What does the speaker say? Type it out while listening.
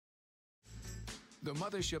The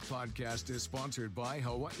Mothership Podcast is sponsored by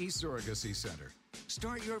Hawaii Surrogacy Center.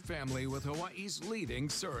 Start your family with Hawaii's leading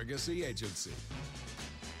surrogacy agency.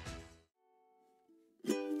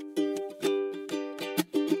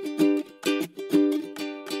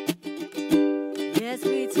 Yes,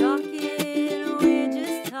 we're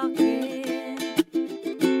just talking.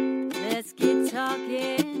 Let's get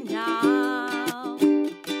talking now.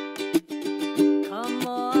 Come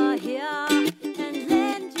on here and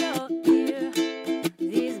lend your ear.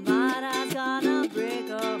 These matters gonna break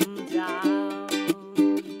 'em down.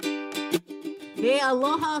 Hey,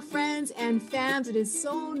 aloha, friends and fams. It is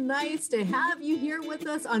so nice to have you here with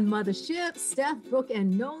us on Mothership. Steph, Brooke,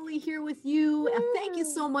 and Noli here with you. And thank you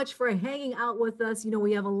so much for hanging out with us. You know,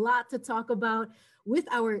 we have a lot to talk about with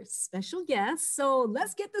our special guests. So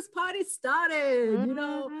let's get this party started. You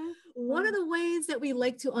know, one of the ways that we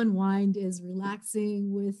like to unwind is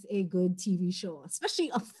relaxing with a good TV show, especially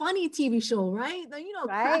a funny TV show, right? You know,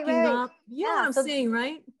 cracking up. You know what I'm saying,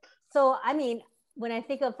 right? So, I mean, when I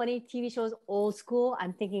think of funny TV shows, old school,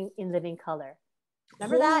 I'm thinking In Living Color.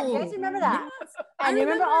 Remember that? You guys remember that? Yes, and I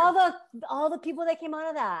remember all the people that came out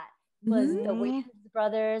of that was the Wayans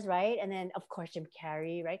brothers, right? And then of course Jim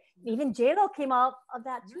Carrey, right? Even J-Lo came out of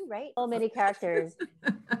that too, right? So many characters.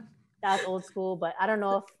 That's old school, but I don't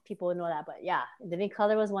know if people know that. But yeah, In Living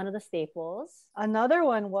Color was one of the staples. Another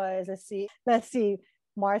one was let's see,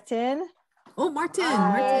 Martin. Oh, Martin.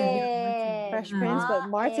 Fresh Prince, but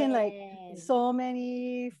Martin, like so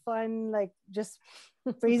many fun, like just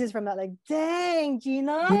phrases from that, like, dang,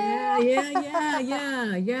 Gina. Yeah.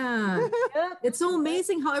 It's so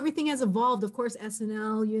amazing how everything has evolved. Of course,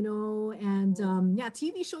 SNL, you know, and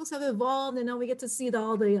TV shows have evolved, and now we get to see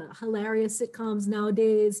all the hilarious sitcoms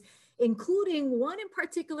nowadays, including one in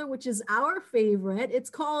particular, which is our favorite. It's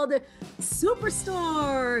called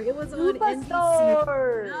Superstore. It was on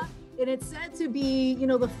NBC. And it's said to be, you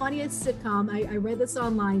know, the funniest sitcom. I read this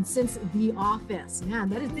online since The Office. Man,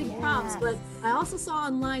 that is big props. But I also saw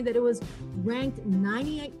online that it was ranked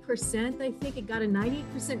 98%. I think it got a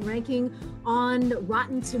 98% ranking on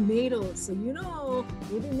Rotten Tomatoes. So, you know,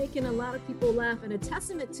 they've been making a lot of people laugh. And a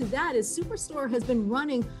testament to that is Superstore has been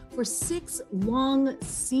running for 6 long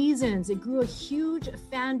seasons. It grew a huge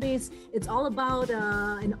fan base. It's all about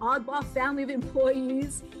an oddball family of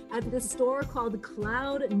employees at this store called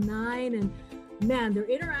Cloud9. And man, their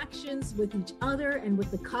interactions with each other and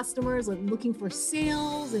with the customers, like looking for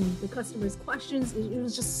sales and the customers' questions, it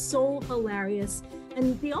was just so hilarious.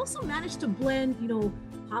 And they also managed to blend, you know,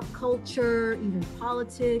 pop culture, even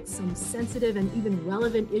politics, some sensitive and even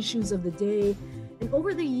relevant issues of the day. And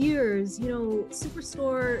over the years, you know,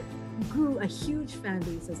 Superstore grew a huge fan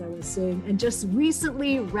base, as I was saying, and just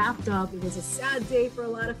recently wrapped up. It was a sad day for a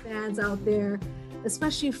lot of fans out there,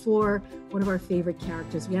 especially for one of our favorite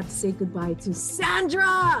characters. We have to say goodbye to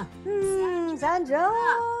Sandra.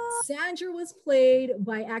 Sandra was played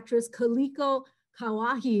by actress Kaliko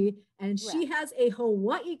Kawahi, and she has a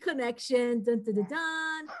Hawaii connection. Dun, dun, dun,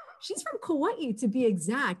 dun. She's from Kauai, to be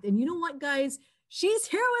exact. And you know what, guys? She's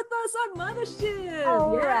here with us on Mothership.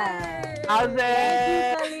 All right. How's it?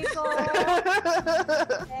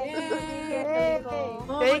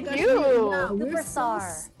 Thank you. We're so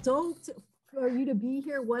stoked for you to be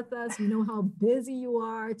here with us. We know how busy you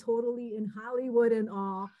are, totally in Hollywood and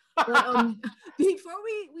all. But before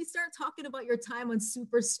we start talking about your time on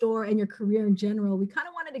Superstore and your career in general, we kind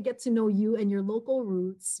of wanted to get to know you and your local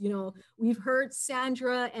roots. You know, we've heard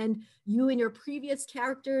Sandra and you and your previous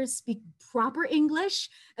characters speak proper English.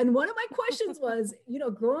 And one of my questions was, you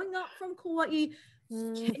know, growing up from Kauai,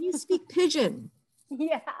 can you speak Pidgin?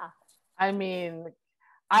 Yeah. I mean,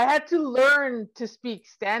 I had to learn to speak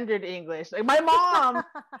standard English. Like my mom,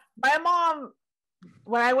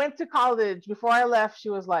 when I went to college, before I left,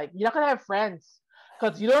 she was like, you're not going to have friends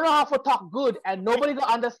because you don't know how to talk good and nobody will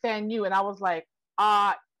understand you. And I was like,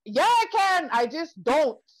 yeah, I can. I just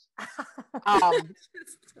don't.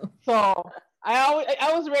 So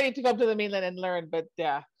I was ready to come to the mainland and learn. But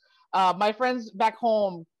yeah, my friends back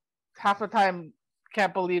home, half the time,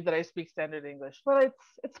 can't believe that I speak standard English. But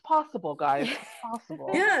it's possible, guys. It's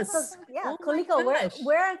possible. Yes. So, yeah, Oh Kaliko, my gosh.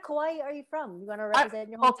 where in Kauai are you from? You want to represent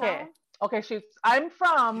your hometown? Okay, shoots. I'm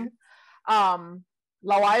from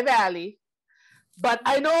Lawai Valley, but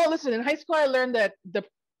I know, listen, in high school I learned that the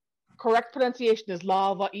correct pronunciation is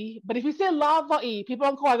Lawai. But if you say Lawai, people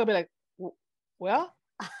in Kauai will be like, well,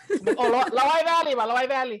 Lawai Valley, Lawai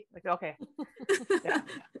Valley. Like, okay. Yeah.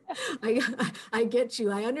 I get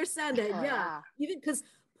you. I understand that. Yeah. Even because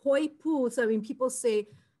Poipu, so I mean, people say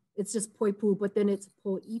it's just Poipu, but then it's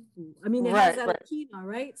Poipu. I mean, it has that Akina,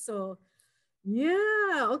 right? So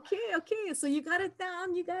Yeah. Okay. So you got it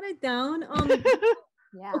down. You got it down.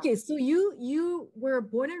 Yeah. Okay. So you were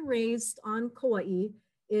born and raised on Kauai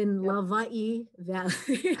in Yep. Lavai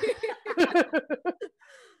Valley.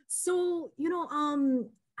 So,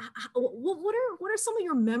 what are some of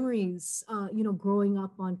your memories, growing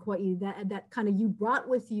up on Kauai that kind of you brought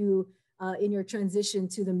with you in your transition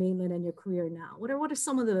to the mainland and your career now? What are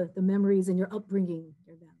some of the memories and your upbringing,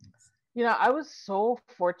 your values? I was so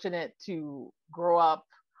fortunate to grow up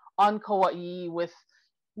on Kauai with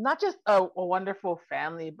not just a wonderful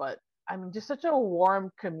family, but I mean, just such a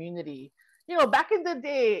warm community. Back in the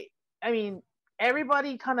day, I mean,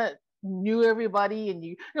 everybody kind of knew everybody,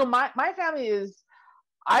 and my family is.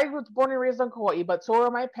 I was born and raised on Kauai, but so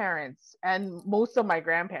are my parents and most of my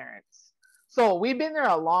grandparents. So we've been there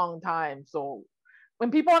a long time. So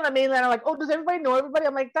when people on the mainland are like, "Oh, does everybody know everybody?"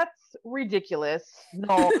 I'm like, "That's ridiculous."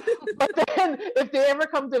 No, but then if they ever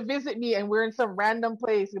come to visit me and we're in some random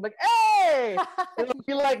place, you're like, "Hey!" It'll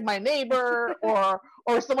be like my neighbor or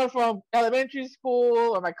someone from elementary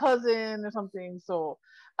school or my cousin or something. So,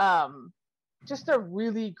 um, just a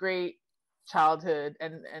really great childhood,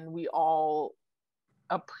 and we all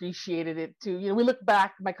appreciated it too. We look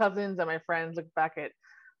back, my cousins and my friends look back at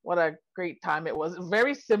what a great time it was.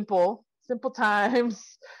 Very simple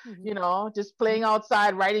times, just playing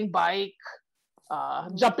outside, riding bike,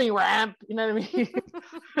 jumping ramp, you know what I mean?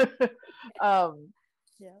 um,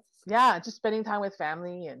 Yeah. yeah, just spending time with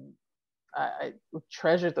family, and I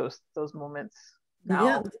treasure those moments Yeah.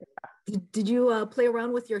 now. Did you play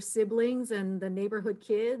around with your siblings and the neighborhood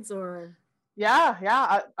kids or? Yeah.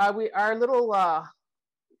 Our little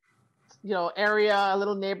area, a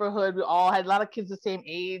little neighborhood. We all had a lot of kids the same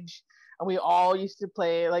age, and we all used to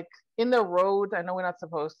play like in the road. I know we're not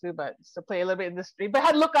supposed to, but used to play a little bit in the street. But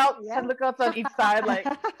had lookouts on each side, like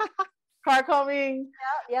car coming.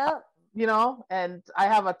 Yeah. And I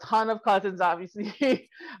have a ton of cousins, obviously,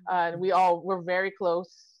 and we all were very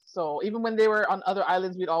close. So even when they were on other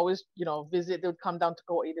islands, we'd always, visit. They would come down to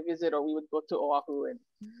Kauai to visit, or we would go to Oahu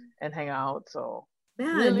and hang out. So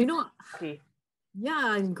Man, really lucky.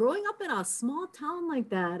 yeah, and growing up in a small town like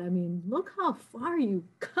that, I mean, look how far you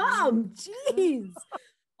come. Jeez.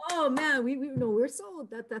 Oh man, we know we're so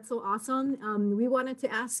that's so awesome. We wanted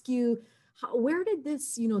to ask you, where did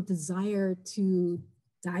this, desire to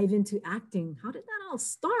dive into acting? How did that all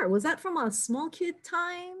start? Was that from a small kid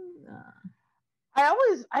time?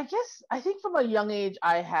 I think from a young age,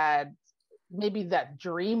 I had maybe that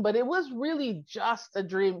dream, but it was really just a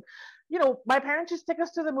dream. My parents just took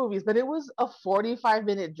us to the movies, but it was a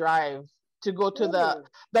 45-minute drive to go to Oh.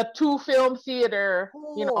 the two film theater,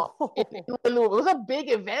 in Honolulu. It was a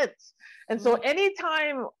big event. And so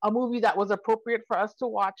anytime a movie that was appropriate for us to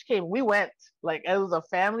watch came, we went. Like it was a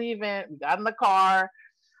family event. We got in the car.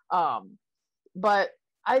 But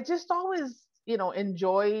I just always,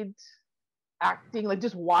 enjoyed acting, like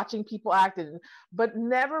just watching people act, but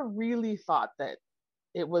never really thought that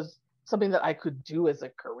it was something that I could do as a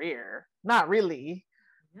career. Not really,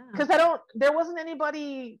 Yeah. because there wasn't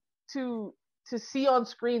anybody to see on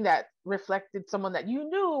screen that reflected someone that you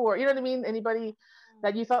knew, or you know what I mean, anybody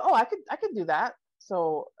that you thought, oh, I could do that.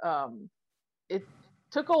 So it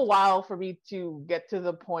took a while for me to get to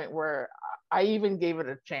the point where I even gave it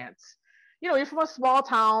a chance. You're from a small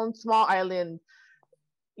town, small island.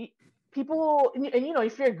 People, and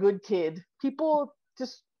if you're a good kid, people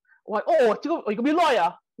just like, oh, you're gonna be a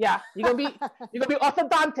lawyer. Yeah, you're gonna be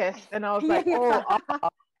orthodontist. And I was like, no,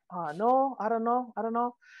 I don't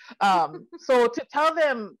know. So to tell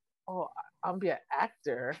them, oh, I'm gonna be an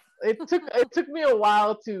actor, it took me a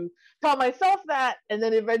while to tell myself that, and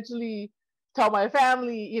then eventually tell my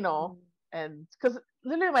family, and because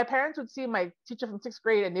literally my parents would see my teacher from 6th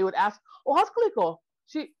grade, and they would ask, oh, how's Kaliko?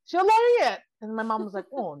 She a lawyer yet? And my mom was like,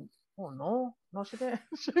 oh no, she didn't.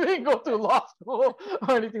 She didn't go to law school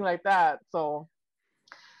or anything like that. So,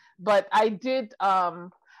 but I did.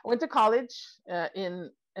 Went to college in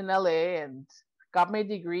LA and got my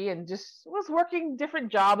degree, and just was working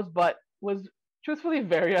different jobs, but was truthfully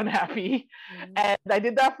very unhappy. And I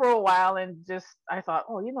did that for a while, and just I thought,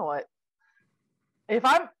 oh, you know what? If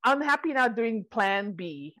I'm unhappy now doing Plan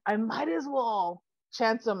B, I might as well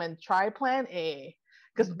chance them and try Plan A,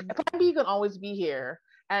 because Plan B can always be here.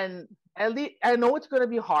 And at least I know it's going to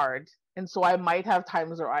be hard, and so I might have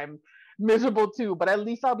times where I'm miserable too, but at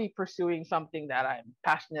least I'll be pursuing something that I'm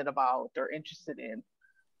passionate about or interested in.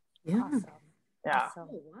 Yeah. Awesome. Yeah. Awesome.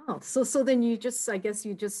 Oh, wow. So then I guess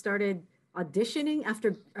you just started auditioning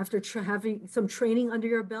after having some training under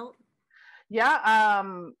your belt? Yeah.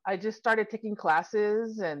 I just started taking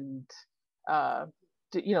classes and,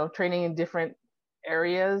 training in different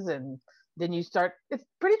areas, and Then you start, it's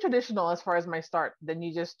pretty traditional as far as my start. Then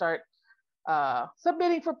you just start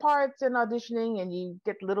submitting for parts and auditioning, and you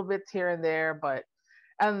get little bits here and there.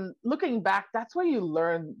 And looking back, that's where you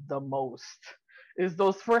learn the most, is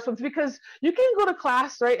those first ones, because you can go to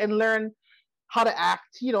class, right, and learn how to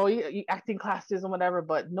act, acting classes and whatever,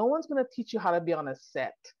 but no one's going to teach you how to be on a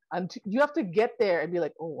set. And you have to get there and be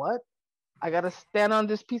like, oh, what? I got to stand on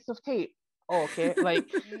this piece of tape. Oh, okay. Like,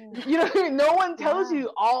 no one tells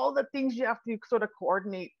you all the things you have to sort of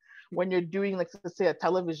coordinate when you're doing, like, let's say, a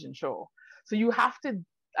television show. So you have to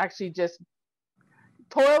actually just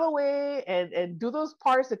toil away and do those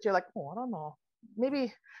parts that you're like, oh, I don't know.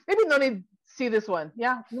 Maybe no need see this one.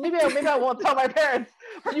 Yeah. Maybe I won't tell my parents.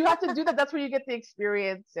 But you have to do that. That's where you get the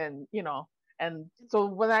experience. And, and so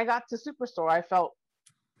when I got to Superstore, I felt,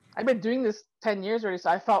 I've been doing this 10 years already. So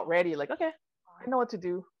I felt ready. Like, okay, I know what to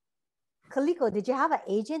do. Kaliko, did you have an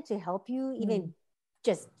agent to help you even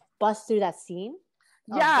just bust through that scene?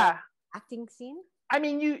 Yeah. Acting scene? I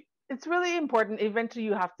mean, it's really important. Eventually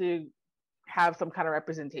you have to have some kind of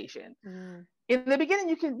representation. In the beginning,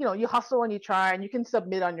 you can, you hustle and you try and you can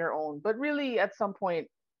submit on your own, but really at some point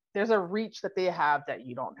there's a reach that they have that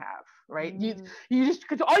you don't have, right? You just,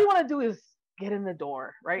 cause all you want to do is get in the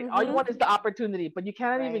door, right? All you want is the opportunity, but you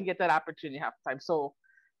can't even get that opportunity half the time. So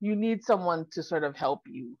you need someone to sort of help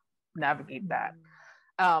you navigate that.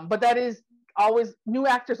 But that is always, new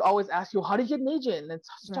actors always ask you, how did you get an agent? And it's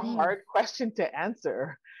such a hard question to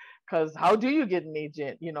answer, because how do you get an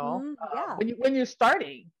agent, when you're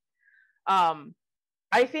starting?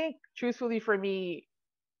 I think truthfully for me,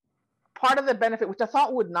 part of the benefit, which I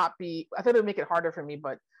thought would not be, I thought it would make it harder for me,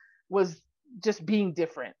 but was just being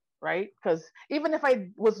different, right? Because even if I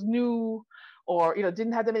was new or,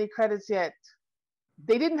 didn't have that many credits yet,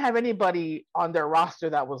 they didn't have anybody on their roster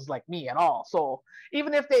that was like me at all. So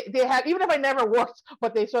even if they had, even if I never worked,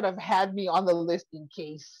 but they sort of had me on the list in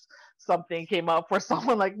case something came up for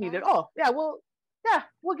someone like me that,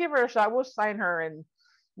 we'll give her a shot. We'll sign her and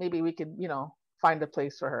maybe we could, find a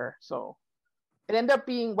place for her. So it ended up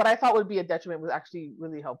being what I thought would be a detriment was actually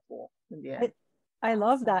really helpful in the end. I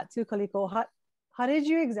love that too, Kaliko. How did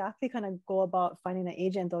you exactly kind of go about finding an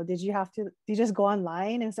agent though? Did you just go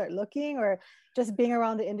online and start looking, or just being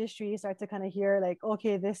around the industry, start to kind of hear like,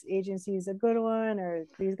 okay, this agency is a good one, or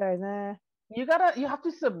these guys, nah? You have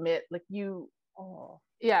to submit, like so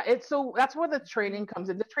that's where the training comes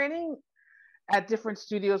in. The training at different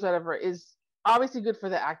studios, whatever, is obviously good for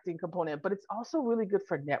the acting component, but it's also really good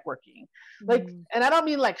for networking. Like, and I don't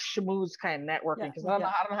mean like schmooze kind of networking, because I don't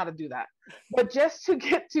know how to do that, but just to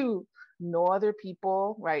get to know other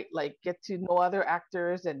people, right? Like get to know other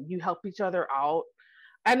actors and you help each other out.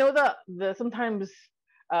 I know the sometimes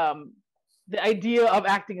the idea of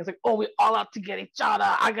acting is like, oh, we're all out to get each other.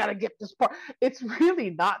 I gotta get this part. It's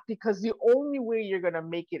really not, because the only way you're gonna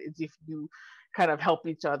make it is if you kind of help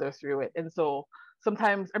each other through it. And so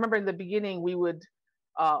sometimes, I remember in the beginning, we would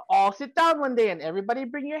all sit down one day and everybody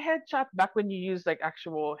bring your headshot, back when you use like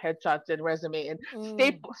actual headshots and resume, and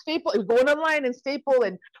staple, go online and staple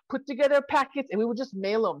and put together packets, and we would just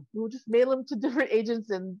mail them. We would just mail them to different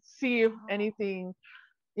agents and see if anything,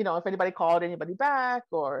 if anybody called anybody back,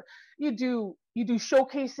 or you do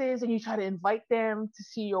showcases and you try to invite them to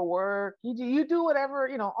see your work. You do whatever,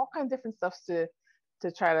 all kinds of different stuff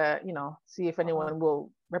to try to, see if anyone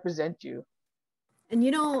will represent you.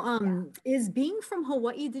 And is being from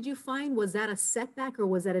Hawaii, did you find, was that a setback or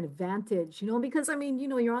was that an advantage? Because I mean,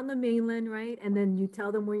 you're on the mainland, right? And then you tell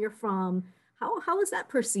them where you're from. How is that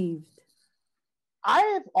perceived? I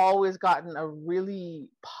have always gotten a really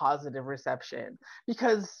positive reception,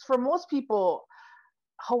 because for most people,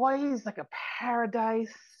 Hawaii is like a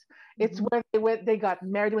paradise. It's where they got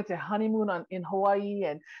married, went to honeymoon in Hawaii.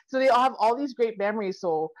 And so they all have all these great memories.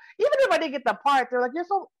 So even if I didn't get the part, they're like, you're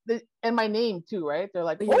so, and my name too, right? They're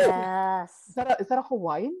like, oh, yes. Is that a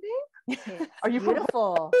Hawaiian name? Are you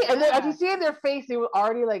beautiful? And then as you see in their face, they were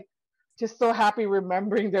already like, just so happy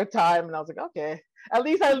remembering their time. And I was like, okay, at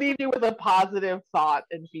least I leave you with a positive thought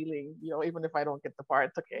and feeling, even if I don't get the part,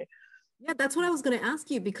 it's okay. Yeah, that's what I was going to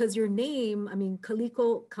ask you, because your name, I mean,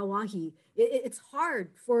 Kaliko Kauahi, it's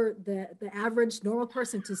hard for the average normal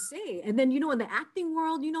person to say. And then, in the acting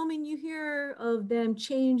world, you hear of them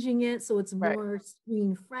changing it so it's more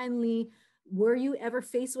screen friendly. Were you ever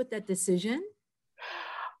faced with that decision?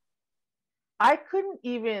 I couldn't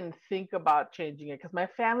even think about changing it, because my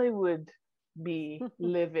family would be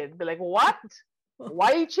livid, be like, what?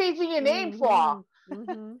 Why are you changing your name for?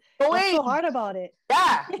 What's so hard about it?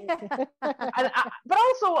 Yeah. But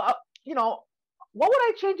also, what would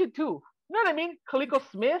I change it to? You know what I mean? Kaliko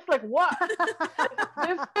Smith, like what?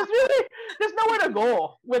 There's really there's nowhere to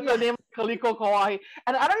go with the name Kaliko Kauai,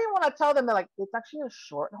 and I don't even want to tell them that like it's actually a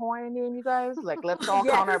short Hawaiian name, you guys. Like let's all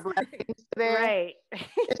count our blessings today. Right.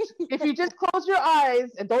 If you just close your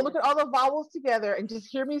eyes and don't look at all the vowels together and just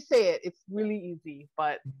hear me say it, it's really easy.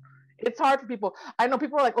 But it's hard for people. I know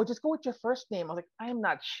people are like, "Oh, just go with your first name." I was like, "I am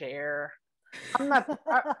not Cher. I'm not.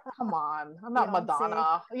 Come on, I'm not Beyonce.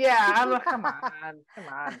 Madonna. Yeah, I'm like, come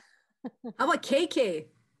on." How about KK?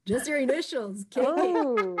 Just your initials, KK.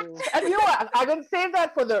 Oh, And you know what? I'm gonna save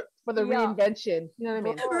that for the Yeah. reinvention. You know what I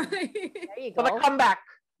mean? Right. there you For the go. comeback.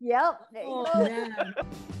 Yep. There you Oh go. man.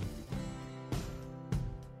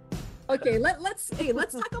 Okay, let's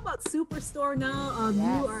talk about Superstore now.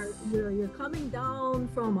 You're coming down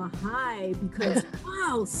from a high because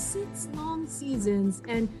wow, 6 long seasons,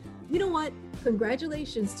 and you know what?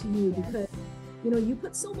 Congratulations to you because you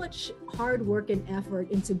put so much hard work and effort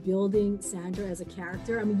into building Sandra as a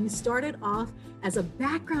character. I mean, you started off as a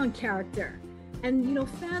background character. And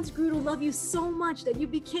fans grew to love you so much that you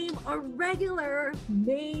became a regular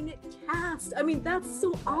main cast. I mean, that's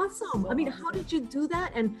so awesome. I mean, how did you do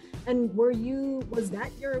that? And was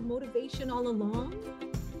that your motivation all along?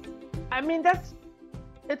 I mean,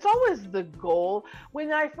 it's always the goal.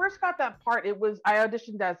 When I first got that part, I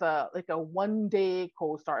auditioned as a 1-day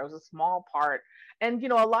co-star. It was a small part. And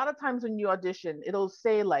a lot of times when you audition, it'll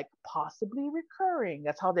say like possibly recurring.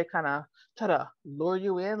 That's how they kind of try to lure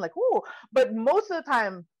you in, like, oh. But most of the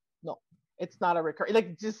time, no, it's not a recurring.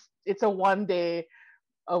 Like it's a 1 day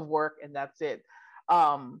of work and that's it.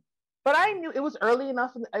 But I knew it was early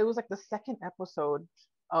enough. It was like the second episode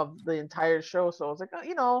of the entire show, so I was like,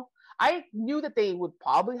 I knew that they would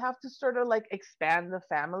probably have to sort of like expand the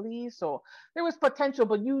family, so there was potential,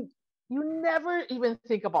 but you never even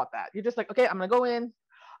think about that. You're just like, okay, I'm gonna go in,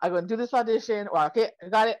 I'm gonna do this audition, or okay, I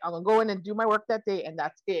got it, I'm gonna go in and do my work that day, and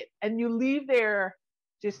that's it. And you leave there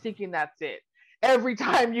just thinking that's it. Every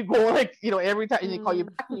time you go, like, every time they call you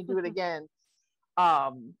back and you do it again.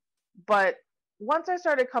 But once I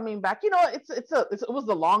started coming back, it was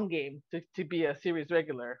the long game to be a series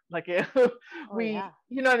regular. Like you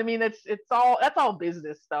know what I mean? That's all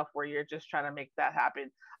business stuff where you're just trying to make that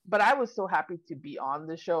happen. But I was so happy to be on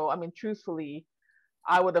the show. I mean, truthfully,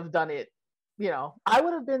 I would have done it. I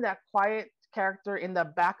would have been that quiet character in the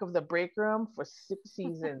back of the break room for 6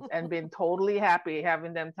 seasons and been totally happy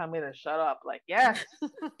having them tell me to shut up. Like, yes,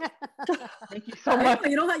 thank you so much.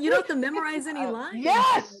 You don't have to memorize any lines.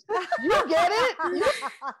 Yes, you get it.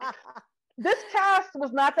 This cast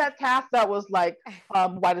was not that cast that was like,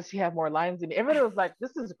 why does he have more lines than me? Everybody was like,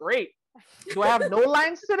 this is great. Do I have no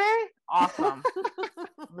lines today? Awesome.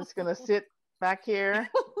 I'm just gonna sit back here,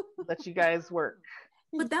 let you guys work.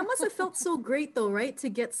 But that must have felt so great though, right? To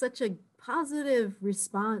get such a positive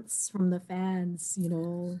response from the fans,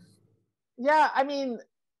 Yeah, I mean,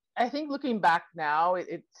 I think looking back now,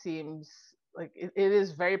 it seems like it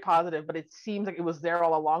is very positive, but it seems like it was there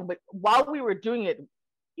all along. But while we were doing it,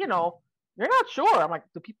 you're not sure. I'm like,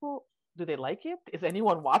 do they like it? Is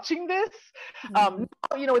anyone watching this?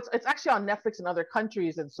 It's actually on Netflix in other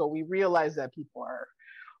countries, and so we realized that people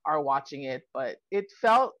are watching it. But it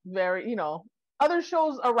felt very, other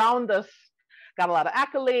shows around us got a lot of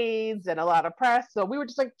accolades and a lot of press, so we were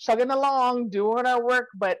just like chugging along, doing our work,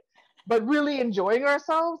 but really enjoying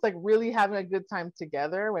ourselves, like really having a good time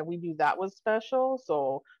together. When we knew that was special,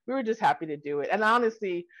 so we were just happy to do it. And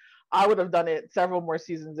honestly, I would have done it several more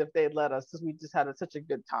seasons if they'd let us, because we just had such a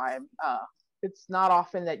good time. It's not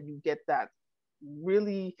often that you get that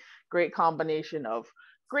really great combination of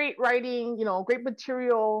great writing, great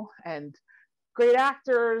material, and great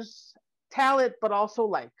actors, talent, but also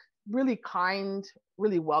like really kind,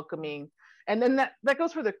 really welcoming. And then that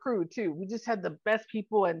goes for the crew too. We just had the best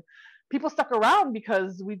people, and people stuck around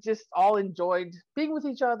because we just all enjoyed being with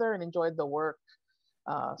each other and enjoyed the work.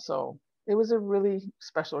 So it was a really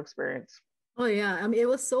special experience. Oh yeah, I mean, it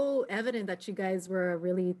was so evident that you guys were a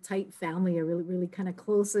really tight family, a really, really kind of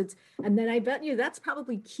close. And then I bet you that's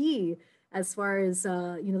probably key as far as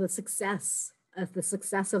the success of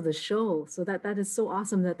the show. So that is so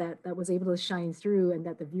awesome that was able to shine through and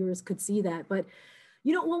that the viewers could see that. But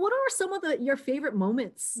what are some of your favorite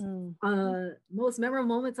moments, most memorable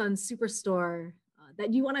moments on Superstore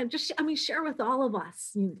that you want to just share with all of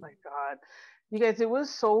us? Oh my God. You guys, it was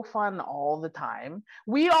so fun all the time.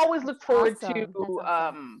 We always look forward to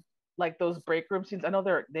like those break room scenes. I know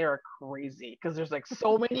they're crazy because there's like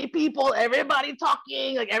so many people, everybody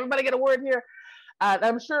talking, like everybody get a word here. And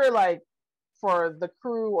I'm sure like for the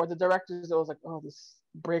crew or the directors, it was like, oh, this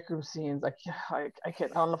break room scenes, I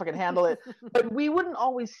don't know if I can handle it. But we wouldn't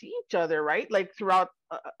always see each other, right? Like throughout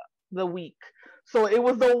the week. So it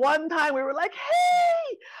was the one time we were like,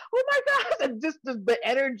 hey, oh my gosh, and just the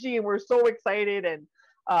energy, and we're so excited. And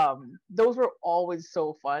those were always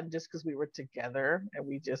so fun just because we were together and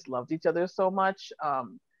we just loved each other so much.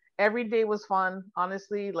 Every day was fun,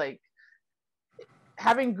 honestly. Like,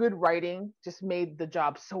 having good writing just made the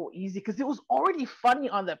job so easy because it was already funny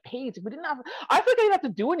on the page. We didn't have, I think I didn't have to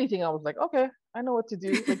do anything. I was like, okay, I know what to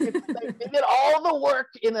do. Like, they did all the work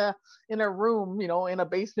in a room, in a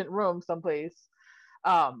basement room someplace.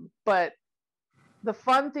 But the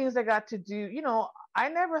fun things I got to do, I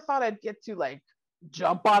never thought I'd get to like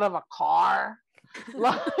jump out of a car.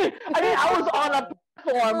 Like, I mean, I was on a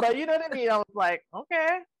platform, but you know what I mean? I was like,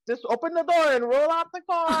 okay, just open the door and roll out the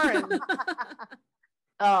car.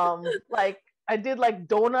 And like I did like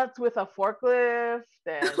donuts with a forklift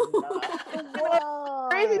and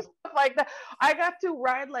crazy stuff like that. I got to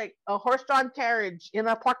ride like a horse-drawn carriage in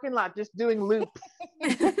a parking lot just doing loops.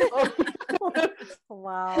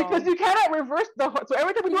 Wow. Because you cannot reverse the horse. So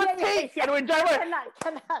every time we do a take and we drive away,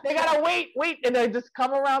 cannot. they gotta wait, and then just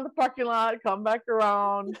come around the parking lot, come back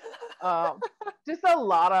around. Just a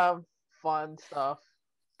lot of fun stuff.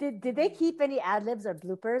 Did they keep any ad libs or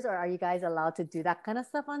bloopers, or are you guys allowed to do that kind of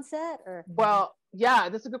stuff on set? Or Well, yeah,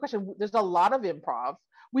 that's a good question. There's a lot of improv.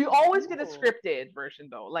 We always get a scripted version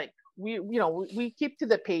though. Like we keep to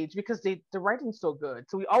the page because the writing's so good.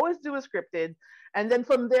 So we always do a scripted, and then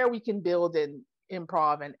from there we can build in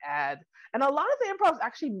improv and add. And a lot of the improvs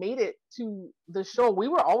actually made it to the show. We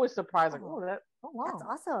were always surprised, like, oh wow, that's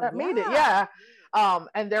awesome. that made it, yeah.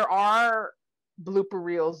 And there are blooper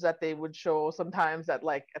reels that they would show sometimes at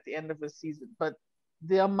like at the end of the season, but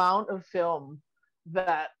the amount of film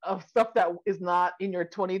of stuff that is not in your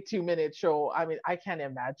 22-minute show, I mean, I can't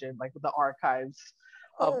imagine like the archives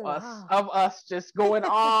of us just going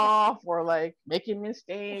off or like making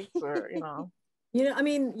mistakes or I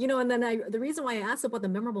mean, and then the reason why I asked about the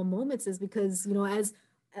memorable moments is because, as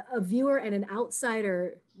a viewer and an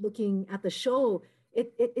outsider looking at the show,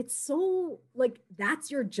 it's so like,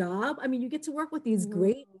 that's your job. I mean, you get to work with these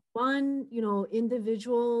great, fun,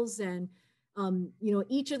 individuals, and,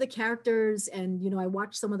 each of the characters. And, I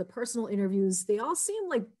watched some of the personal interviews. They all seem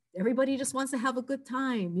like everybody just wants to have a good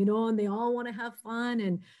time, and they all want to have fun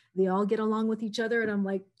and they all get along with each other. And I'm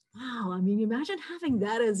like, wow, I mean, imagine having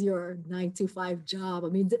that as your 9-to-5 job. I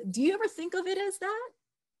mean, do you ever think of it as that?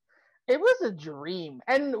 It was a dream.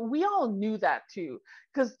 And we all knew that too.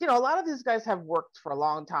 Because, a lot of these guys have worked for a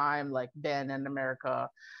long time, like Ben and America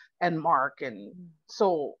and Mark. And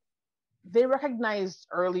so they recognized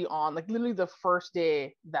early on, like literally the first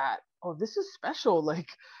day, that, oh, this is special. Like,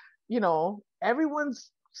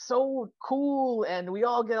 everyone's so cool and we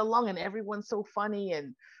all get along and everyone's so funny.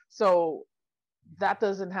 And so that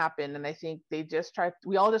doesn't happen. And I think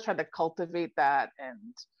we all just tried to cultivate that,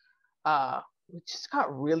 and we just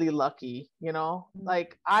got really lucky,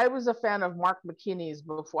 Like, I was a fan of Mark McKinney's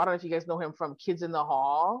before. I don't know if you guys know him from Kids in the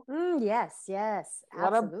Hall. Yes,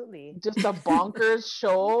 absolutely. Just a bonkers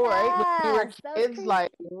show, right? When we were kids,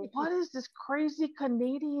 like, crazy. What is this crazy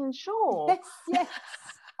Canadian show? Yes.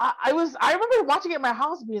 I remember watching it at my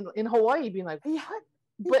house, being in Hawaii, being like, what?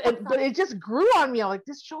 But it just grew on me. I'm like,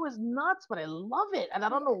 this show is nuts, but I love it, and I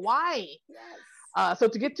don't know why. Yes. So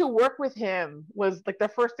to get to work with him was like the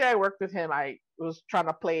first day I worked with him. I was trying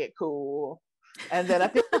to play it cool, and then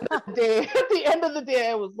at the end of the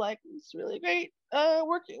day, I was like, it's really great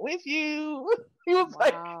working with you. He was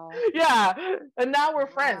like, yeah, and now we're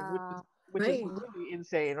friends, which is really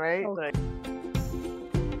insane, right? Okay.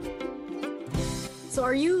 So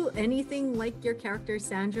are you anything like your character,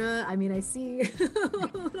 Sandra? I mean, I see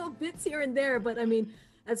little bits here and there, but I mean,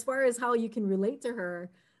 as far as how you can relate to her.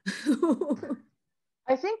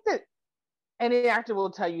 I think that any actor will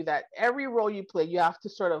tell you that every role you play, you have to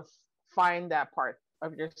sort of find that part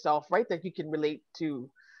of yourself, right? That you can relate to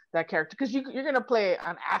that character. Because you're going to play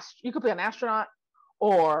you could play an astronaut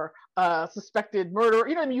or a suspected murderer.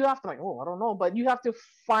 You have to I don't know. But you have to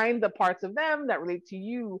find the parts of them that relate to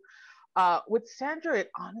you. With Sandra, it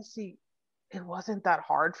wasn't that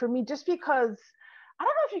hard for me, just because I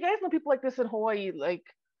don't know if you guys know people like this in Hawaii. Like,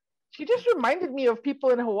 she just reminded me of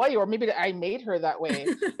people in Hawaii, or maybe I made her that way.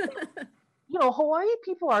 Hawaii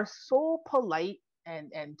people are so polite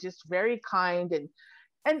and just very kind,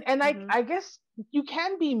 and I guess you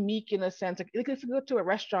can be meek in a sense. Like if you go to a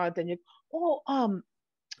restaurant and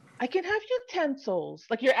I can have utensils.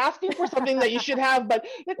 Like, you're asking for something that you should have, but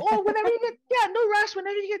like, whenever you get, no rush,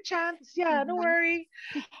 whenever you get chance, don't worry.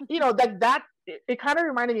 Like that, it kind of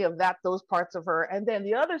reminded me of those parts of her. And then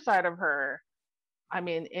the other side of her, I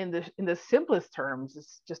mean, in the simplest terms,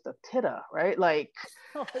 it's just a titta, right? Like,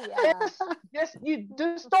 Oh yeah. you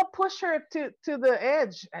just don't push her to the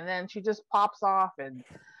edge, and then she just pops off. And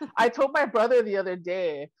I told my brother the other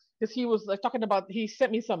day, because he was like talking about, he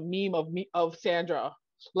sent me some meme of Sandra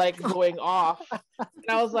like going off, and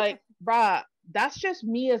I was like, bruh, that's just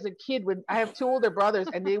me as a kid. When I have two older brothers,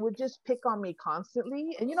 and they would just pick on me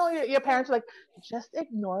constantly, and your parents are like, just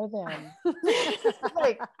ignore them.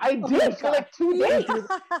 Like I did for like 2 days,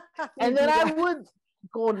 and then I would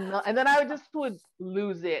go nuts, and then I would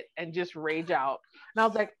lose it and just rage out. And I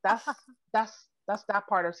was like, that's that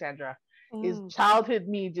part of Sandra, is childhood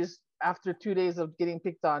me, just after 2 days of getting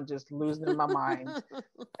picked on, just losing my mind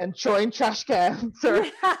and throwing trash cans or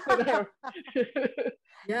whatever.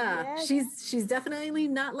 Yeah, Yes. she's definitely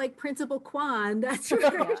not like Principal Kwan. That's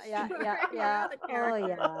right. Yeah, She's yeah, right yeah. around the Oh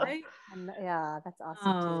character, yeah. right? Yeah, that's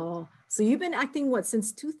awesome too. Oh, so you've been acting what,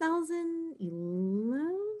 since 2011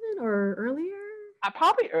 or earlier?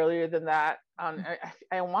 Probably earlier than that.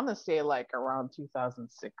 I want to say like around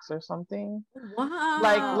 2006 or something.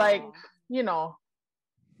 Wow. Like you know,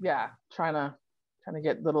 yeah, trying to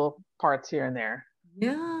get little parts here and there.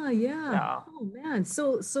 Yeah. Yeah. Oh man.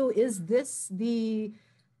 So is this the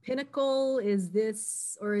pinnacle? Is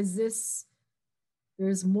this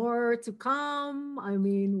there's more to come? I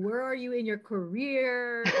mean, where are you in your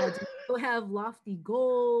career? Do you still have lofty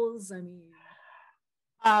goals? I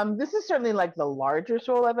mean, This is certainly like the largest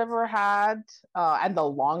role I've ever had, and the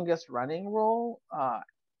longest running role.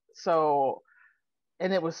 So,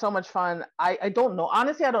 and it was so much fun. I don't know.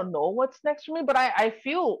 Honestly, I don't know what's next for me, but I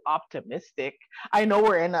feel optimistic. I know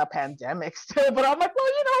we're in a pandemic still, but I'm like, well,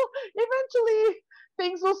 eventually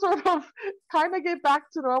things will sort of kind of get back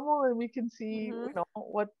to normal, and we can see,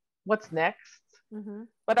 what's next.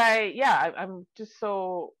 But I'm just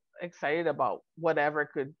so excited about whatever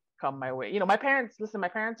could come my way. My parents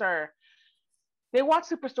they watch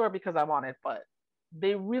Superstore because I'm on it, but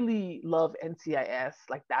they really love NCIS.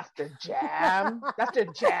 Like that's their jam. That's their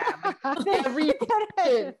jam.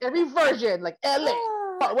 Every version, like LA,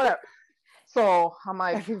 whatever. So I'm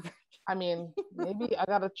like, I mean, maybe I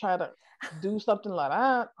gotta try to do something like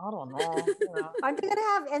that. I don't know. Aren't they gonna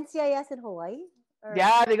have NCIS in Hawaii?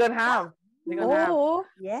 Yeah, they're gonna have. Yeah, come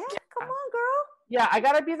on, girl. Yeah, I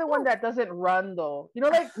gotta be the one that doesn't run though.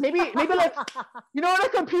 Like maybe like the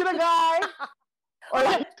computer guy, or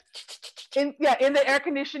like in the air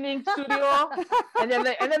conditioning studio, and then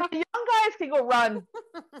the young guys can go run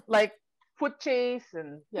like foot chase,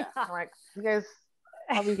 and I'm like, you guys,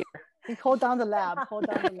 I'll be here. Hold down the lab. Holding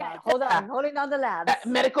down the lab.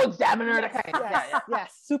 Medical examiner, that kind.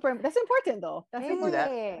 Yes, super. That's important though. That's do important. that.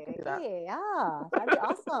 I can do that. Yeah, that'd be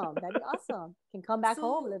awesome. Can come back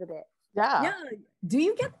home a little bit. Yeah. Do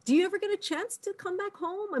you ever get a chance to come back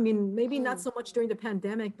home? I mean, maybe not so much during the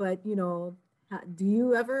pandemic, but do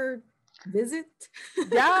you ever visit?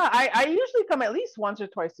 Yeah, I usually come at least once or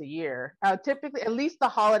twice a year. Typically, at least the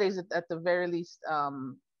holidays, at the very least,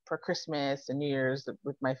 for Christmas and New Year's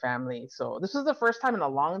with my family. So this was the first time in a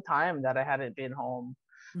long time that I hadn't been home.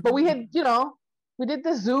 But we had, we did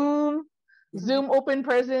the Zoom open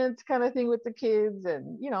presents kind of thing with the kids,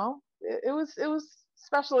 and it was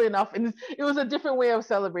special enough, and it was a different way of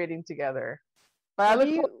celebrating together. But I look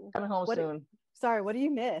forward to coming home soon. Sorry, what do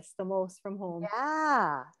you miss the most from home?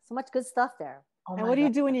 Yeah, so much good stuff there. Oh, and what do you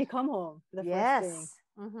do when you come home? The first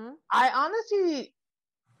thing? I honestly,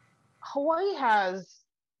 Hawaii has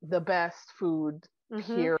the best food,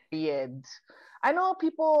 period. I know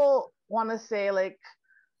people want to say like,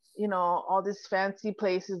 all these fancy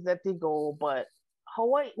places that they go, but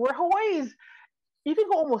Hawaii is, you can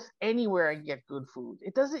go almost anywhere and get good food.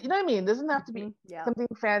 It doesn't, you know what I mean? It doesn't have to be something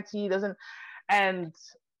fancy. And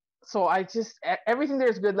so everything there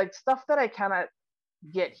is good. Like stuff that I cannot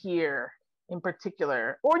get here in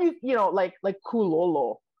particular, or like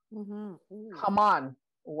kulolo. Come on,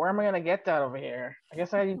 where am I gonna get that over here? I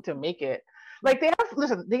guess I need to make it. Like they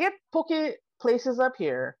get poke places up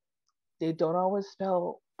here. They don't always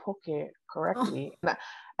spell poke correctly,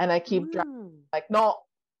 and I keep like no.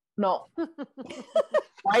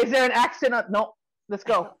 Why is there an accent? No, let's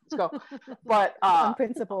go. But on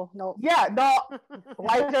principle, no. Yeah, no.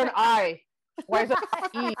 Why is there an I? Why is there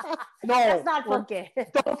an E? No, that's not poke.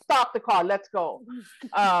 Don't stop the car. Let's go.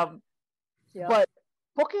 But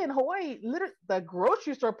poke in Hawaii, literally, the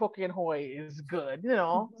grocery store poke in Hawaii is good.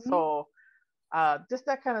 So just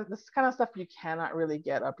this kind of stuff you cannot really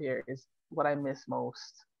get up here is what I miss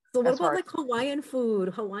most. So what about like Hawaiian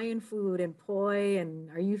food and poi,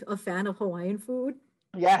 and are you a fan of Hawaiian food?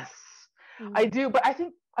 Yes, I do. But I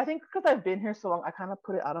think I think because I've been here so long, I kind of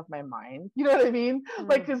put it out of my mind. You know what I mean?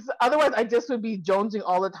 Like, because otherwise I just would be jonesing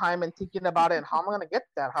all the time and thinking about it. And how am I gonna get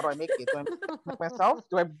that? How do I make it? Do I make myself?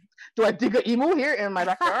 Do I dig a emu here in my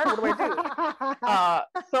backyard? What do I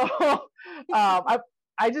do?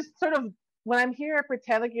 I just sort of, when I'm here, I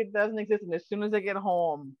pretend like it doesn't exist, and as soon as I get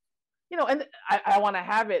home, and I want to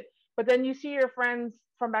have it. But then you see your friends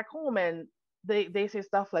from back home, and they say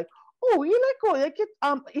stuff like, "Oh, you like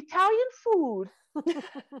Italian food?"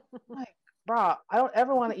 Like, bruh, I don't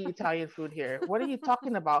ever want to eat Italian food here. What are you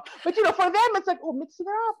talking about? But for them, it's like, oh, mix it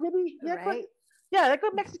up, maybe, Right? like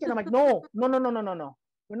a Mexican. I'm like, no.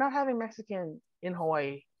 We're not having Mexican in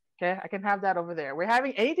Hawaii. Okay, I can have that over there. We're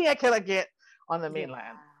having anything I can get on the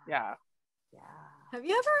mainland. Yeah. Have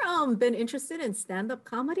you ever been interested in stand-up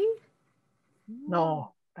comedy?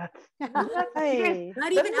 No, that's Hey.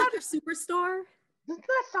 Not even after Superstore? doesn't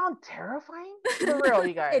that sound terrifying? For real,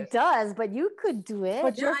 you guys. It does, but you could do it.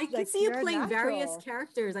 But I can see you you're playing various natural.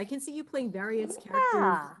 characters. I can see you playing various characters Yeah.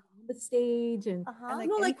 on the stage, and Uh-huh. And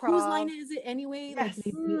whose improv. line is it anyway? Yes.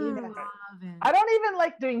 Like maybe Mm. improv and I don't even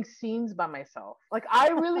like doing scenes by myself. Like, I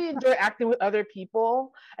really enjoy acting with other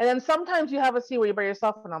people. And then sometimes you have a scene where you're by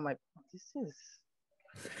yourself, and I'm like, this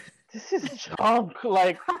is junk.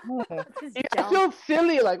 Like, This is I junk. feel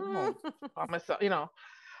silly, like, by myself,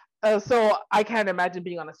 So I can't imagine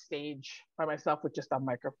being on a stage by myself with just a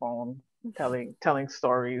microphone telling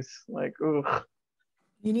stories. Like, ugh.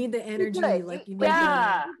 you need the energy. Good. Like you need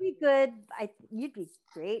Yeah. You'd be good. You'd be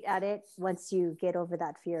great at it once you get over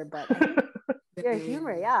that fear. But I think your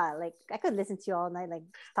humor, like I could listen to you all night, like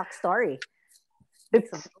talk story.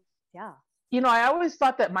 It's, Yeah. I always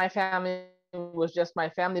thought that my family was just my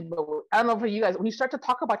family, but I don't know for you guys, when you start to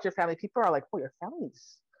talk about your family, people are like, oh, your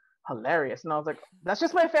family's hilarious. And I was like, that's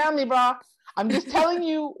just my family, bro. I'm just telling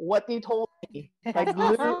you what they told me. Like,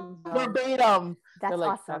 literally, verbatim. That's They're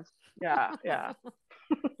like, awesome. yeah.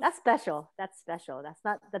 That's special.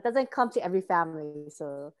 That doesn't come to every family.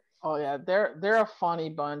 So Oh yeah, they're a funny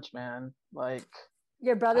bunch, man. Like,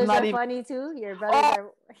 your brothers not are even- funny too. Your brothers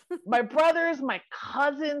are. my brothers, my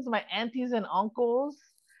cousins, my aunties and uncles.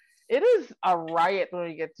 It is a riot when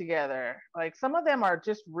we get together. Like, some of them are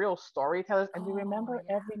just real storytellers, and they remember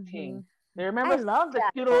everything. They remember I love stuff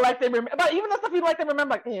that. you don't like. They remember, but even the stuff you don't like, they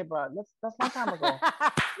remember. Like, hey, bro, that's long time ago.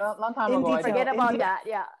 Long time In ago. detail. Forget about Indeed. that.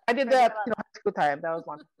 Yeah. I did that, high school time. That was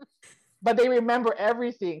one. But they remember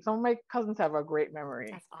everything. Some of my cousins have a great memory.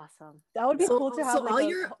 That's awesome. That would be So- cool to so have all like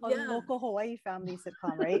your- a yeah. local Hawaii family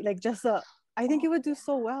sitcom, right? Like just I think it would do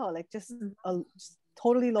so well. Like just a just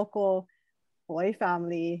totally local Hawaii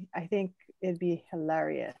family. I think it'd be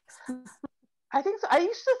hilarious. I think so. I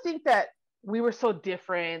used to think that we were so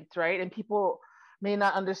different, right? And people may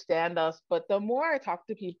not understand us, but the more I talk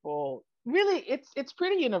to people, really, it's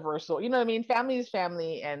pretty universal. You know what I mean? Family is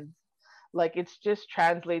family, and like it's just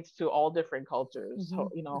translates to all different cultures.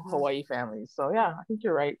 Hawaii families. So yeah, I think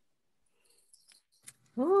you're right.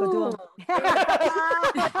 Ooh.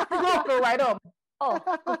 Go right on. Oh,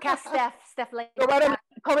 go cast Steph like Go right on.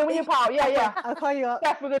 Call me when you pow. Yeah. I'll call you up.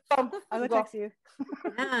 Steph, we're good. I will text you.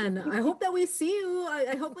 Man, I hope that we see you.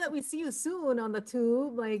 I hope that we see you soon on the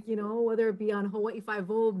tube, like, whether it be on Hawaii 5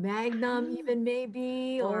 Magnum, even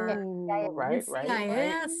maybe, or Oh, Right.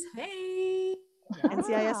 NCIS. Hey,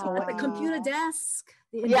 NCIS at Hawaii. the computer desk.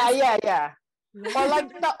 the Yeah. Or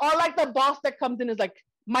like the boss that comes in is like,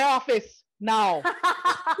 my office now.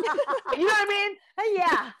 You know what I mean?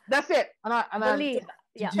 yeah. That's it. And The lead.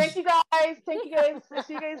 Yeah. Thank you guys. I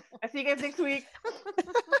see you guys next week.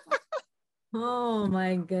 Oh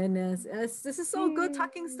my goodness. This is so good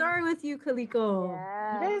talking story with you, Kaliko.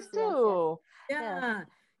 You guys too. Yeah.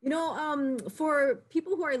 For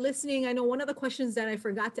people who are listening, I know one of the questions that I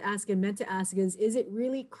forgot to ask and meant to ask is it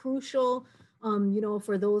really crucial,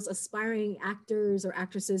 for those aspiring actors or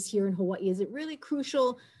actresses here in Hawaii, is it really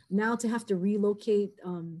crucial now to have to relocate,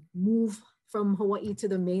 move from Hawaii to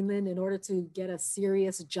the mainland in order to get a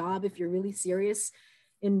serious job if you're really serious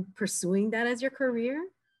in pursuing that as your career?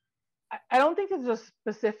 I don't think there's a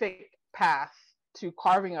specific path to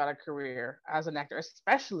carving out a career as an actor,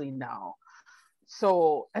 especially now.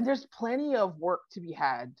 So, and there's plenty of work to be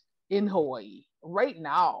had in Hawaii right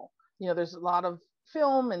now. There's a lot of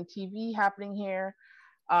film and TV happening here.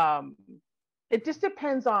 It just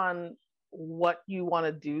depends on what you want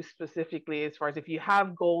to do specifically, as far as if you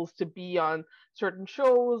have goals to be on certain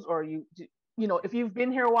shows, or if you've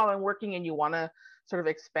been here a while and working and you want to sort of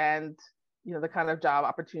expand the kind of job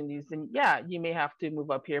opportunities, then yeah, you may have to move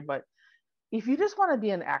up here. But if you just want to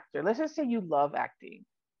be an actor, let's just say you love acting,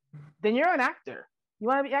 then you're an actor. You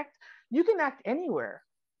want to be you can act anywhere.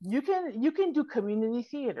 you can do community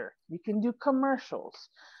theater, you can do commercials,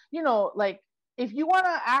 like if you want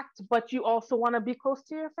to act but you also want to be close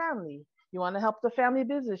to your family, you want to help the family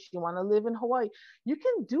business, you want to live in Hawaii, you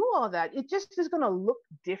can do all that. It just is going to look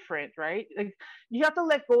different, right? Like you have to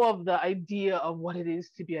let go of the idea of what it is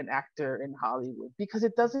to be an actor in Hollywood, because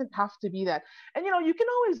it doesn't have to be that. And you can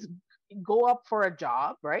always go up for a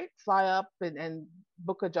job, right? Fly up and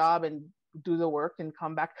book a job and do the work and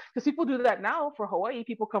come back, because people do that now for Hawaii.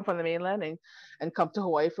 People come from the mainland and come to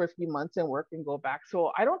Hawaii for a few months and work and go back.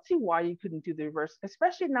 So I don't see why you couldn't do the reverse,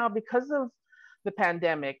 especially now because of the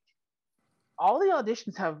pandemic. All the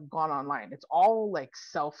auditions have gone online. It's all like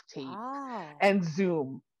self-tape and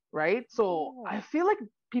Zoom, right? So I feel like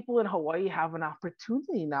people in Hawaii have an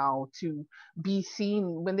opportunity now to be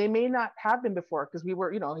seen when they may not have been before, because we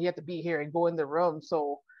were, you had to be here and go in the room.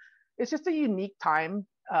 So it's just a unique time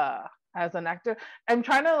as an actor. I'm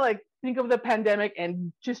trying to like think of the pandemic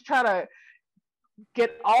and just try to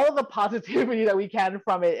get all the positivity that we can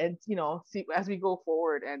from it, and see as we go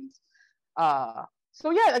forward. And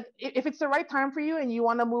so yeah, like if it's the right time for you and you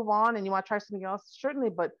want to move on and you want to try something else, certainly,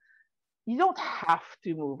 but you don't have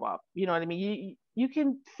to move up. You know what I mean? You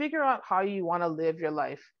can figure out how you want to live your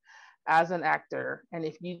life as an actor, and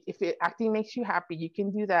if acting makes you happy, you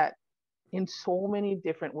can do that in so many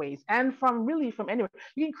different ways, and from anywhere.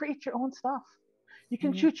 You can create your own stuff. You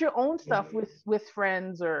can shoot your own stuff with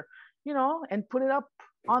friends, or and put it up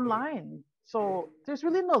online. So there's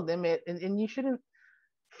really no limit, and you shouldn't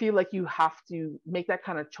feel like you have to make that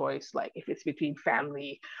kind of choice, like if it's between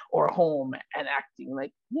family or home and acting.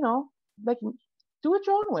 Like like do it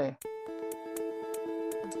your own way.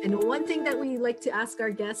 And one thing that we like to ask our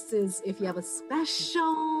guests is if you have a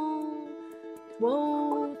special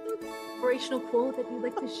quote, inspirational quote that you'd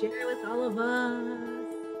like to share with all of us.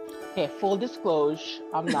 Okay, full disclosure,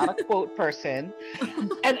 I'm not a quote person.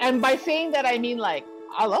 And by saying that, I mean, like,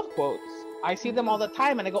 I love quotes. I see them all the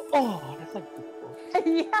time and I go, oh, that's like a good quote.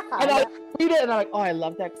 Yeah. And I read it and I'm like, oh, I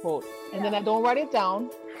love that quote. And then I don't write it down,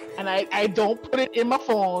 and I don't put it in my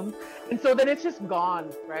phone. And so then it's just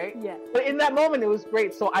gone, right? Yeah. But in that moment, it was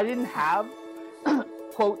great. So I didn't have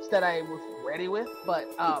quotes that I was ready with, but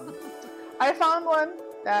I found one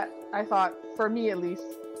that I thought, for me at least,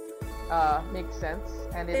 makes sense.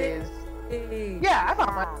 And it is, I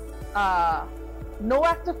found one. No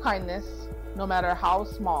act of kindness, no matter how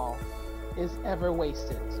small, is ever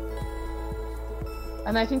wasted.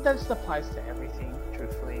 And I think that just applies to everything,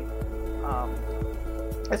 truthfully.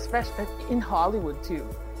 Especially in Hollywood too.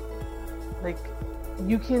 Like,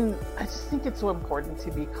 I just think it's so important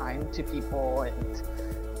to be kind to people, and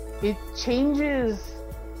it changes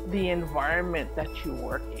the environment that you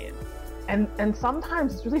work in. And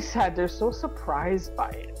sometimes it's really sad, they're so surprised by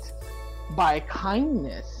it, by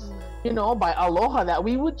kindness, by aloha that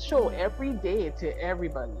we would show every day to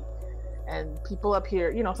everybody. And people up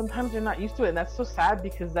here, sometimes they're not used to it, and that's so sad,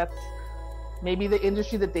 because that's maybe the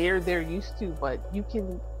industry that they're used to. But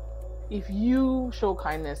if you show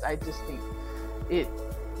kindness, I just think it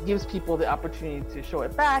gives people the opportunity to show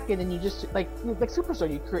it back, and then you just like Superstore,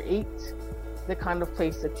 you create the kind of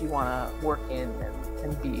place that you want to work in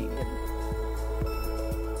and be in.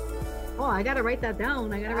 Oh, I gotta write that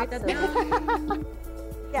down.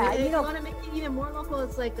 Yeah, you want to make it even more local,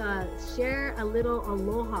 it's like share a little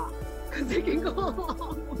aloha, because they can go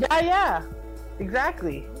along. Yeah,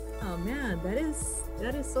 exactly. Oh man, that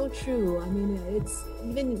is so true. I mean, it's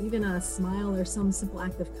even a smile or some simple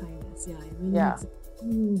act of kindness. Yeah, it really makes a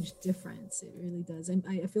huge difference. It really does. And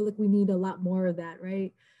I feel like we need a lot more of that,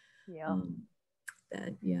 right? Yeah.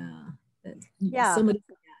 Somebody. Yeah,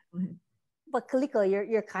 go ahead. But Kaliko,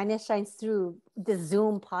 your kindness shines through the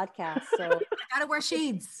Zoom podcast. So I gotta wear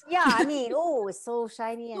shades. Yeah, I mean, it's so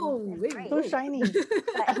shiny and great. So shiny.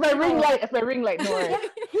 It's my ring light. No worries.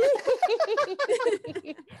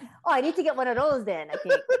 I need to get one of those then, I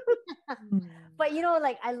think. But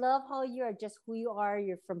like, I love how you are just who you are.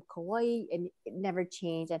 You're from Kauai, and it never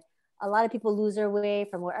changed. And a lot of people lose their way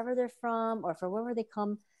from wherever they're from or from wherever they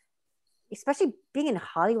come, especially being in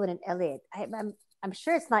Hollywood and LA. I'm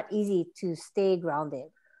sure it's not easy to stay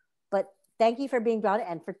grounded, but thank you for being grounded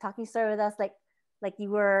and for talking story with us like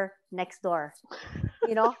you were next door,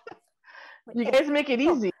 You guys make it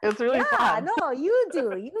easy. It's really fun. No, you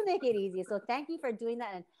do. You make it easy. So thank you for doing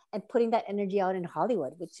that and putting that energy out in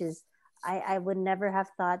Hollywood, which is, I would never have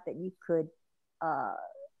thought that you could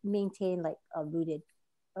maintain like a rooted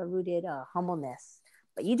humbleness,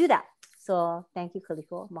 but you do that. So thank you,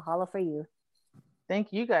 Kaliko. Mahalo for you.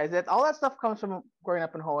 Thank you guys. All that stuff comes from growing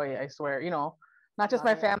up in Hawaii, I swear. Not just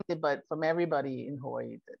my family, but from everybody in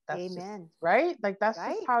Hawaii. That's Amen. Just, right? Like, that's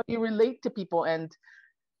just how you relate to people. And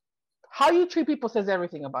how you treat people says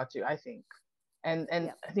everything about you, I think. And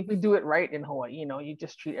Yeah. I think we do it right in Hawaii. You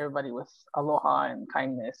just treat everybody with aloha and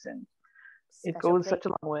kindness, and it Special goes such a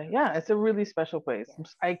long way. Yeah, it's a really special place.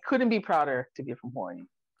 Yes. I couldn't be prouder to be from Hawaii.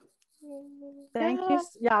 Thank you.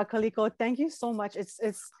 Yeah, Kaliko, thank you so much. It's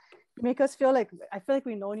you make us feel like I feel like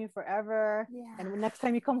we've known you forever. Yeah. And next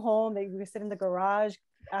time you come home, like we sit in the garage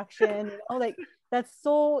action, like that's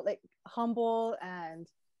so like humble and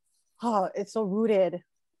it's so rooted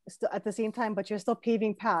still at the same time, but you're still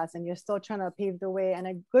paving paths and you're still trying to pave the way.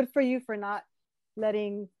 And good for you for not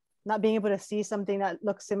being able to see something that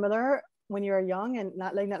looks similar when you're young and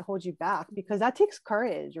not letting that hold you back, because that takes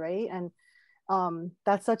courage, right? And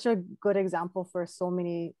that's such a good example for so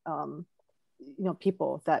many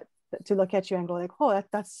people that to look at you and go like, oh,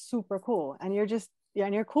 that's super cool, and you're just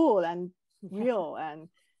and you're cool and real, and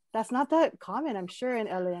that's not that common, I'm sure, in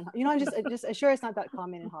LA, and I'm just sure it's not that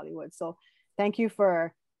common in Hollywood. So thank you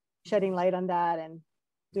for shedding light on that and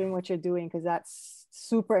doing what you're doing, because that's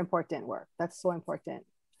super important work. That's so important.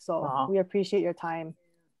 So we appreciate your time.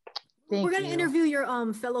 We're going to interview your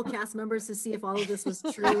fellow cast members to see if all of this was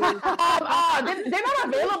true. They're not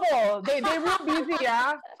available. They're real busy,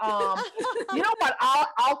 yeah. You know what?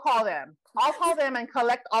 I'll call them. I'll call them and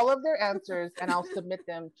collect all of their answers, and I'll submit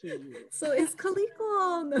them to you. So is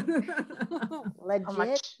Kaliko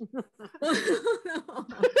Legit.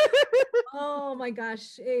 Oh my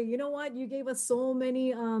gosh. Hey, you know what? You gave us so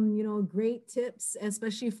many great tips,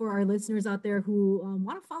 especially for our listeners out there who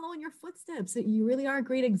want to follow in your footsteps. You really are a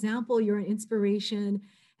great example. You're an inspiration.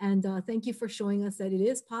 And thank you for showing us that it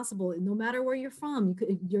is possible, no matter where you're from.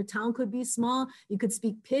 Your town could be small. You could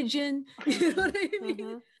speak pidgin. You know what I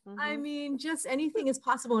mean? I mean, just anything is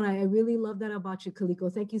possible. And I really love that about you,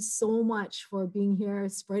 Kaliko. Thank you so much for being here,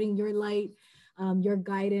 spreading your light, your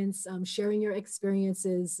guidance, sharing your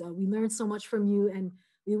experiences. We learned so much from you, and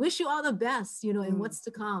we wish you all the best, in what's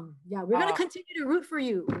to come. Yeah, we're going to continue to root for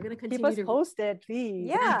you. We're going to continue Keep us posted, please.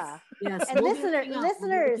 Yeah. Yes. And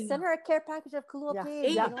listeners, send her a care package of Kahlua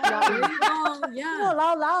Plain. Yeah. There you go. Yeah.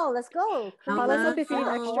 Lao, let's go. Call us up if you need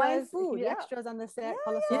Hawaiian extras. food. If you need Yeah. extras on the set. Yeah.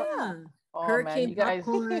 Call us up. Yeah. Oh, Hurricane man, you guys,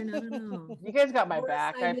 popcorn. I don't know. you guys got my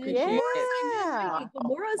back. I appreciate it. Yeah.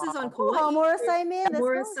 Mora's is on Oh, Kauai. Mora Simon.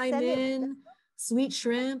 Mora Simon. Sweet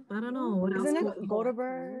shrimp. I don't know. What else? Isn't it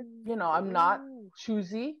Gothenburg? I'm not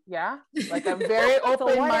choosy. Yeah. Like, I'm very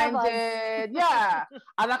open-minded. Yeah.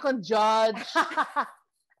 I'm not going to judge.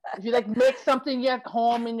 If you make something at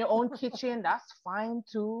home in your own kitchen, that's fine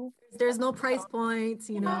too. There's no price points,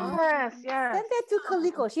 Yes. Send that to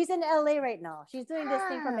Kaliko. She's in LA right now. She's doing this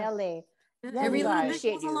thing from LA. Every little bit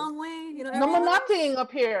appreciate goes you. a long way. No more nothing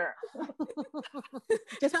up here.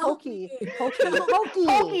 Just pokey.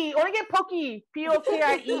 Pokey. Or get pokey.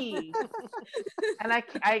 P-O-K-I-E. And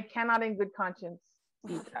I cannot in good conscience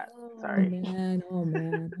eat that. Sorry. Oh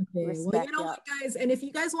man. Okay. Respect, Well, you know what, guys? And if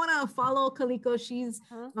you guys want to follow Kaliko, she's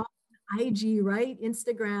on IG, right?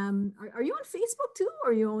 Instagram. Are you on Facebook too, or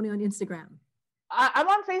are you only on Instagram? I'm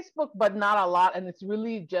on Facebook, but not a lot, and it's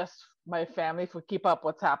really just my family for keep up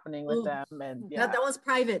what's happening with them. And That one's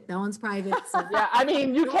private. So. Yeah, I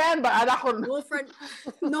mean you can, but I don't.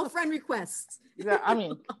 No friend requests. Yeah, I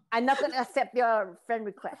mean, I'm not gonna accept your friend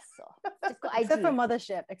request. So just go IG. Except for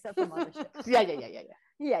Mothership.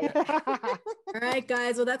 yeah. All right,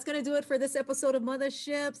 guys. Well, that's going to do it for this episode of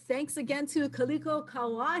Mothership. Thanks again to Kaliko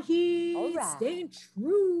Kauahi. All right. Staying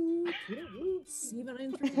true to the roots, even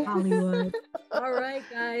in Hollywood. All right,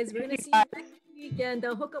 guys. We're going to see you next week. And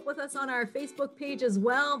hook up with us on our Facebook page as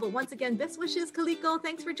well. But once again, best wishes, Kaliko.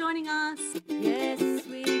 Thanks for joining us. Yes,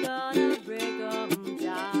 we gonna break 'em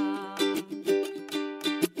down.